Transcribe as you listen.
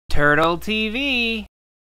Turdle TV.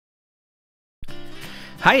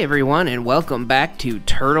 Hi everyone and welcome back to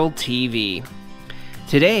Turdle TV.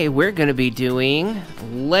 Today we're going to be doing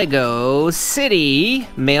Lego City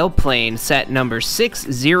Mail Plane set number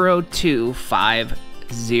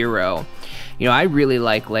 60250. You know, I really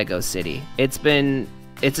like Lego City. It's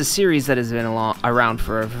a series that has been around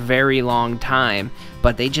for a very long time,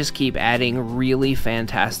 but they just keep adding really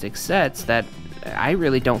fantastic sets that I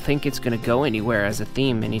really don't think it's going to go anywhere as a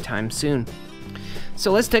theme anytime soon.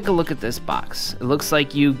 So let's take a look at this box. It looks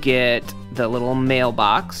like you get the little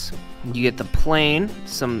mailbox, you get the plane,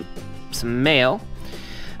 some mail,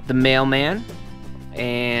 the mailman,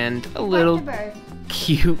 and a little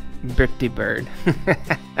cute birthday bird.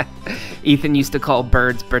 Ethan used to call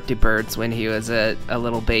birds birthday birds when he was a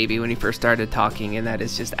little baby, when he first started talking, and that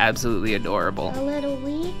is just absolutely adorable. A little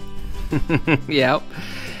wee? Yep.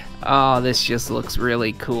 Oh, this just looks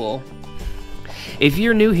really cool. If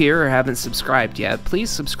you're new here or haven't subscribed yet,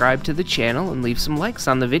 please subscribe to the channel and leave some likes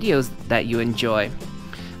on the videos that you enjoy.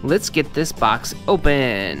 Let's get this box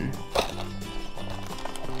open.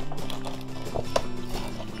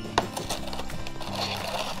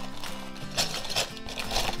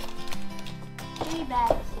 Three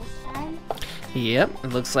bags this time. Yep, it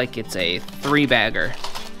looks like it's a 3-bagger.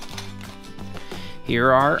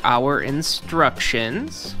 Here are our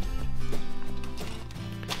instructions.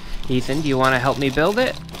 Ethan, do you want to help me build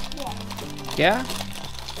it? Yeah. Yeah?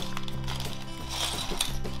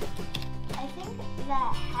 I think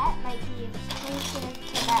that hat might be exclusive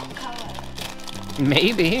to that color.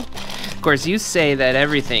 Maybe. Of course, you say that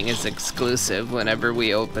everything is exclusive whenever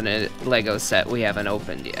we open a Lego set we haven't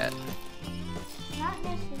opened yet. Not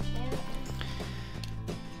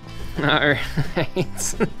necessarily.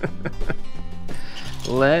 Alright.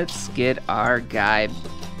 Let's get our guy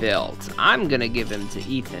built. I'm gonna give him to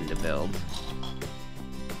Ethan to build.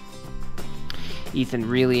 Ethan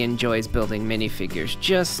really enjoys building minifigures,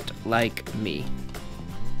 just like me.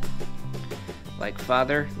 Like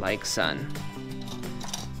father, like son.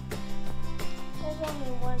 There's only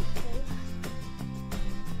one face.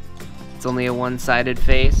 It's only a one-sided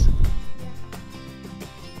face.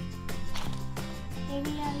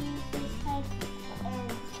 Maybe I'll use this type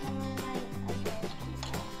and someone like other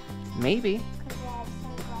people. Maybe. Because they have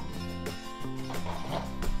sunglasses.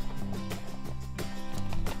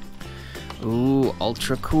 Ooh,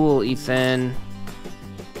 ultra cool, Ethan.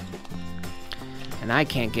 And I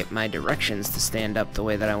can't get my directions to stand up the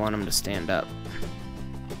way that I want them to stand up.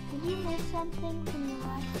 Did you miss something from the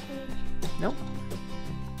last page? Nope.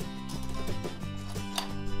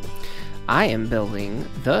 I am building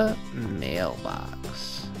the mailbox.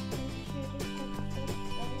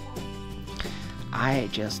 I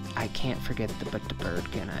can't forget the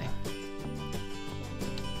bird, can I?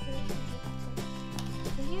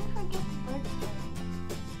 Did you forget the bird?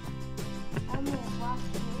 I'm gonna watch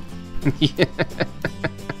you.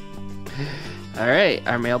 Alright,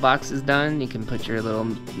 our mailbox is done. You can put your little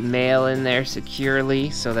mail in there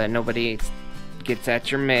securely so that nobody gets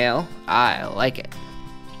at your mail. I like it.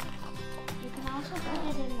 You can also put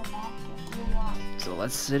it in the back if you want. So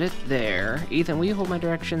let's sit it there. Ethan, will you hold my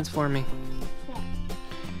directions for me? Yeah.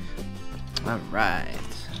 Alright.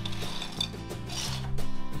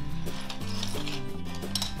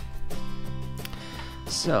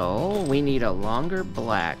 So, we need a longer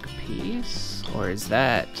black piece, or is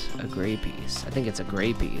that a gray piece? I think it's a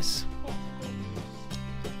gray piece.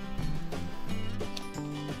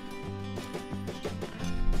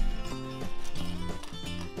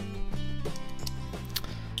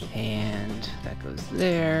 And that goes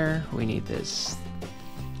there. We need this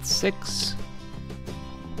 6.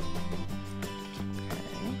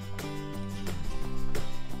 Okay.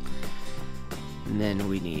 And then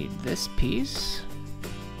we need this piece.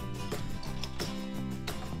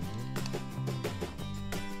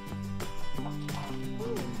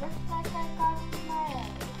 Looks like I got my.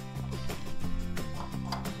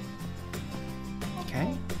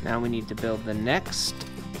 Okay, now we need to build the next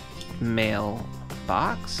mail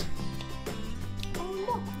box. Oh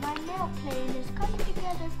look, my mail plane is coming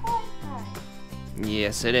together quite nice.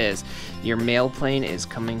 Yes, it is. Your mail plane is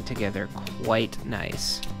coming together quite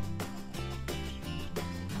nice.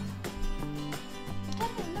 It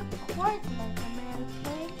doesn't look quite like a mail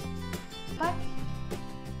plane, but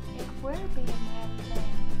it will be a mail plane.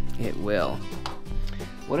 It will.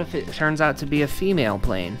 What if it turns out to be a female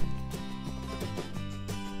plane?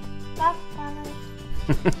 That's funny.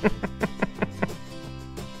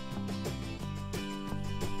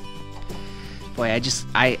 Boy,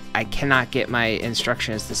 I cannot get my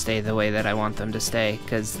instructions to stay the way that I want them to stay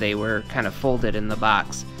because they were kind of folded in the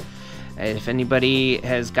box. If anybody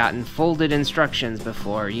has gotten folded instructions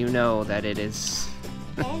before, you know that it is...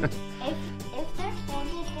 And if they're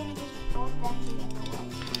folded, then just fold them the other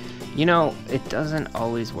way. You know, it doesn't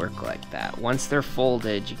always work like that. Once they're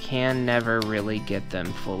folded, you can never really get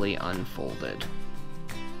them fully unfolded.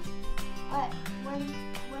 But when you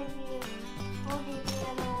fold it the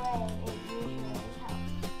other way, it usually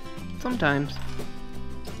helps. Sometimes.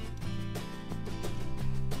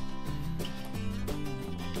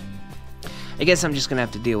 I guess I'm just gonna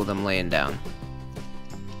have to deal with them laying down.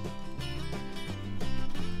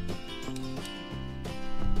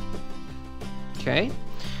 Okay,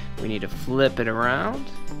 we need to flip it around.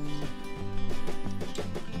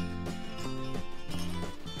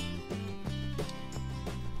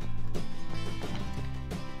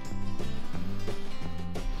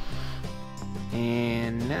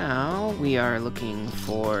 And now we are looking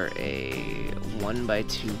for a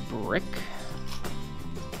 1x2 brick.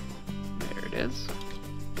 There it is.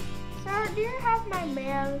 Sir, do you have my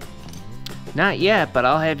mail? Not yet, but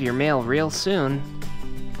I'll have your mail real soon.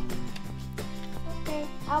 Okay,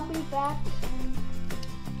 I'll be back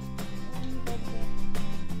in a bit.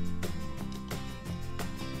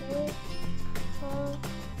 3, 4,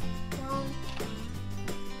 1.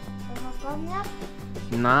 Have I gone yet?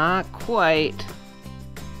 Not quite.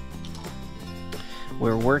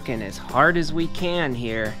 We're working as hard as we can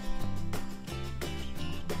here.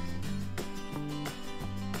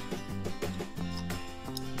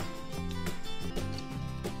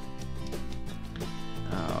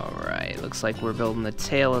 Alright, looks like we're building the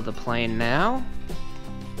tail of the plane now.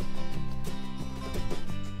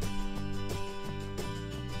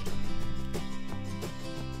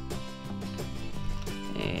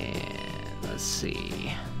 And let's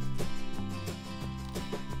see.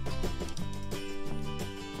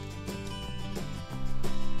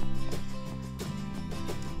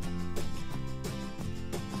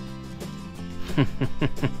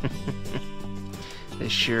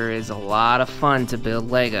 This sure is a lot of fun to build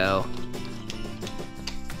Lego.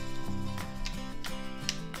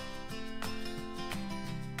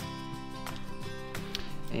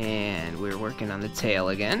 And we're working on the tail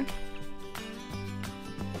again.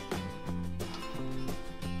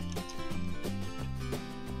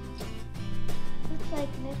 Looks like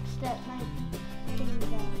next step might be putting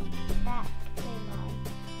the back thing on.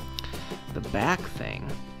 The back thing.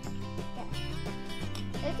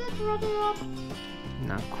 Is it ready up?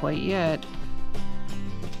 Not quite yet.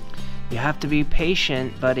 You have to be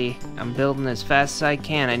patient, buddy. I'm building as fast as I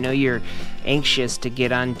can. I know you're anxious to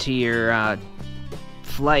get onto your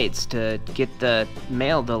flights to get the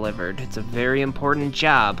mail delivered. It's a very important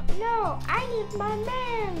job. No, I need my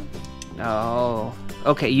mail. Oh,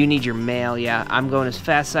 okay, you need your mail, yeah. I'm going as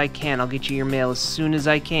fast as I can. I'll get you your mail as soon as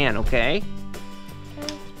I can, okay?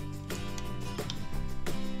 Okay.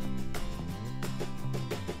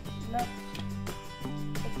 Look,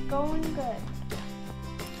 it's going good.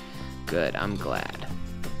 Good, I'm glad.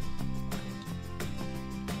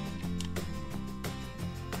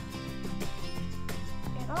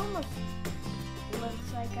 It almost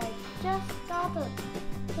looks like I just got it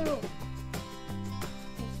through.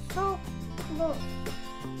 It's so close.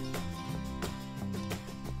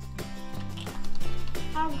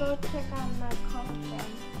 I'll go check on my car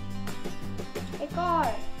friend. Hey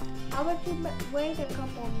car, how about you wait a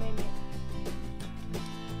couple minutes?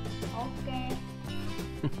 Okay.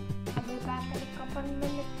 I'll be back in a couple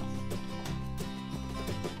minutes.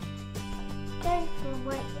 Thanks for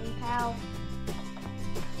waiting, pal.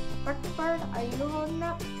 Bird, are you holding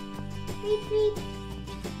up? Beep beep.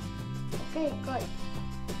 Okay, good.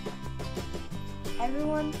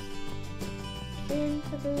 Everyone seems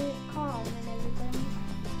to be calm and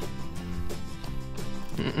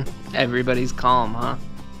everything. Everybody's calm, huh?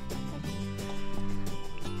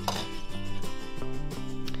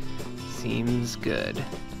 Seems good.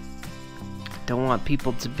 Don't want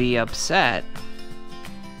people to be upset.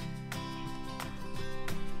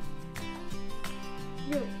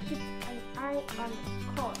 You keep an eye on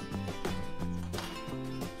the car.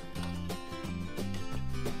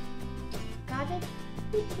 Got it?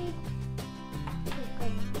 Beep beep. Okay,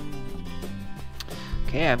 good.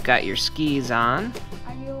 Okay, I've got your skis on.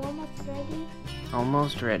 Are you almost ready?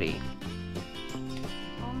 Almost ready.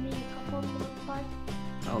 Only a couple more parts.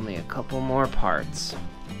 Only a couple more parts.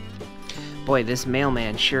 Boy, this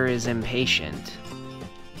mailman sure is impatient.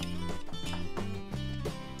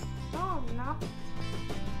 No, I'm not.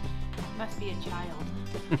 Must be a child.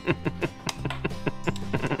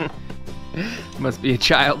 Must be a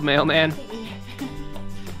child mailman.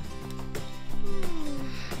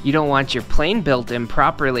 You don't want your plane built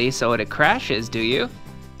improperly so it crashes, do you?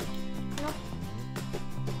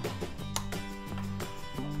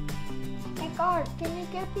 car. Can you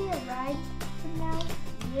give me a ride for now?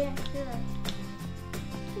 Yeah, sure.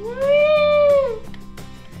 Woo!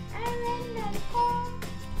 I'm in the car.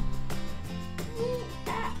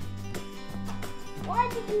 Why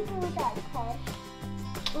did you do that, car?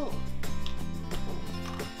 Ooh.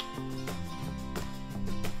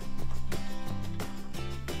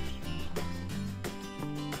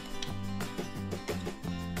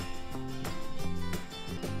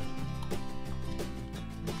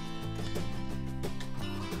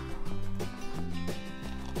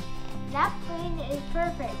 That plane is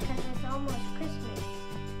perfect because it's almost Christmas,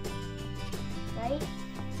 right?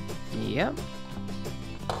 Yep.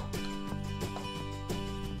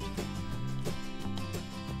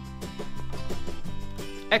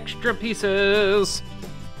 Extra pieces.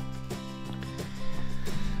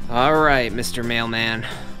 All right, Mr. Mailman.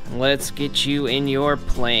 Let's get you in your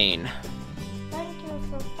plane. Thank you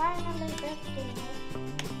for finally lifting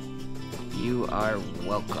it. You are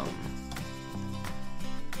welcome.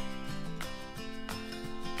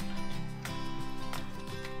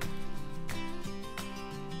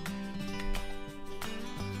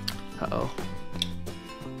 Uh-oh.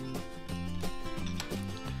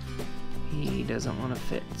 He doesn't want to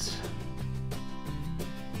fit.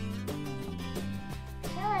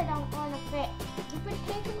 Sure, I don't want to fit. You've been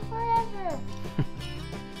taking forever.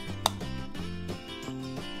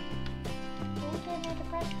 Don't get me to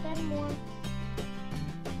press anymore.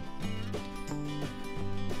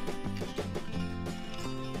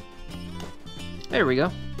 There we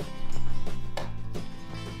go.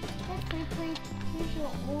 Use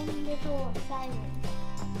your own little siren.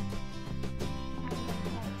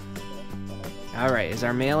 All right, is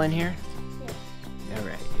our mail in here? Yes. All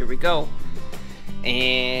right, here we go.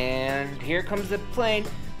 And here comes the plane.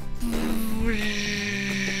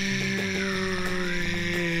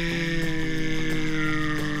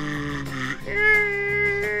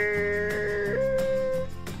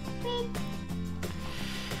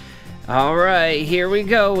 All right, here we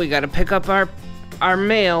go. We got to pick up our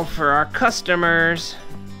mail for our customers.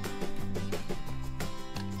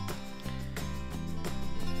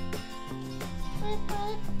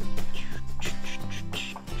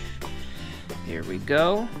 Here we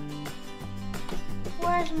go.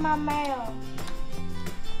 Where's my mail?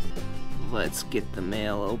 Let's get the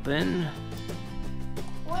mail open.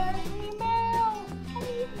 Where's my mail? I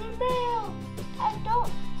need my mail.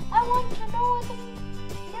 I want to know what the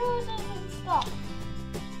news is and stuff.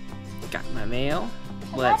 Got my mail.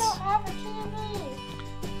 'Cause Let's I don't have a TV.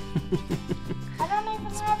 I don't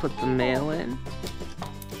even have put the cable. mail in.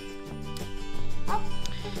 Oh,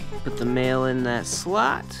 Put the mail in that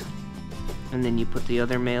slot. And then you put the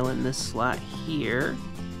other mail in this slot here.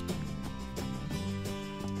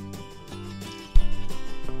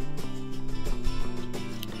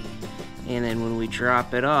 And then when we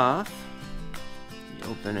drop it off, you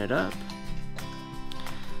open it up.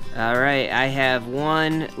 Alright, I have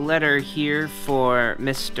one letter here for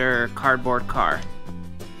Mr. Cardboard Car.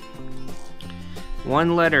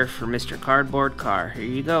 One letter for Mr. Cardboard Car. Here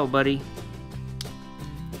you go, buddy.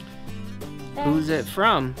 Who's it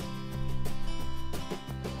from?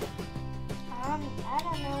 I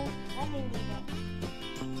don't know. Let me read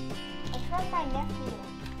it. It's from my nephew.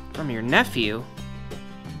 From your nephew?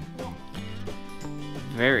 Yeah.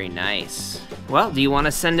 Very nice. Well, do you want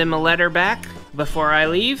to send him a letter back before I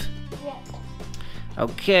leave? Yes.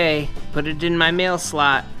 Okay, put it in my mail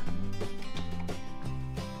slot.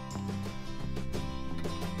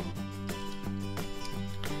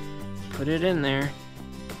 Put it in there.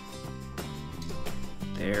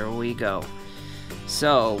 There we go.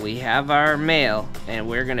 So, we have our mail, and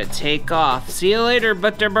we're gonna take off. See you later,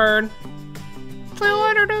 Butterbird. See you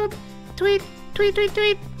later, dude. Tweet, tweet, tweet,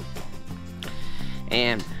 tweet.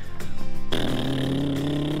 And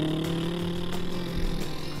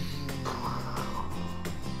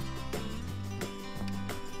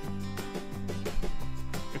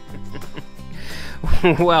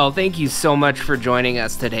well, thank you so much for joining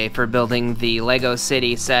us today for building the Lego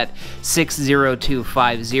City set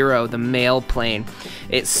 60250, the mail plane.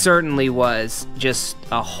 It certainly was just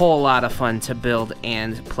a whole lot of fun to build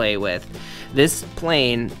and play with. This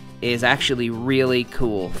plane is actually really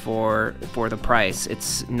cool for the price.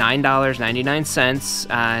 It's $9.99,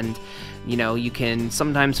 and you know, you can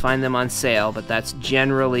sometimes find them on sale, but that's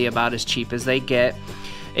generally about as cheap as they get.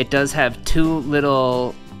 It does have two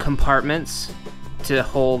little compartments to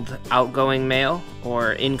hold outgoing mail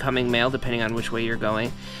or incoming mail, depending on which way you're going.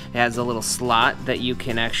 It has a little slot that you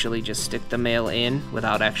can actually just stick the mail in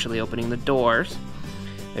without actually opening the doors.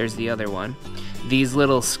 There's the other one. These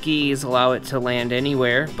little skis allow it to land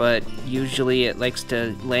anywhere, but usually it likes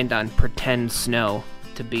to land on pretend snow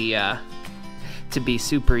to be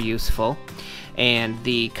super useful. And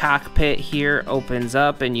the cockpit here opens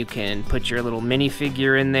up and you can put your little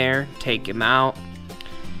minifigure in there, take him out.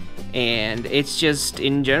 And it's just,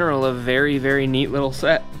 in general, a very, very neat little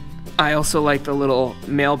set. I also like the little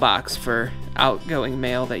mailbox for outgoing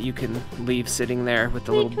mail that you can leave sitting there with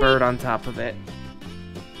the little bird on top of it.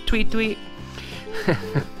 Tweet, tweet.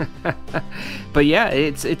 But yeah,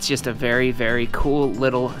 it's just a very, very cool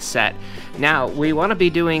little set. Now, we want to be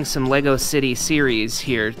doing some Lego City series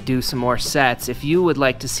here, do some more sets. If you would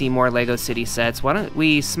like to see more Lego City sets, why don't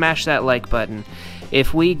we smash that like button?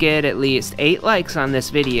 If we get at least 8 likes on this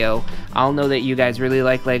video, I'll know that you guys really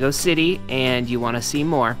like Lego City and you want to see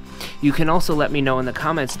more. You can also let me know in the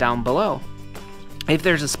comments down below. If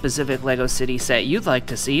there's a specific Lego City set you'd like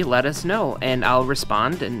to see, let us know, and I'll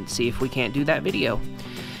respond and see if we can't do that video.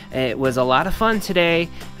 It was a lot of fun today,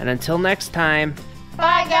 and until next time,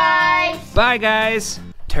 Bye, guys. bye guys!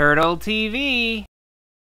 Turdle TV!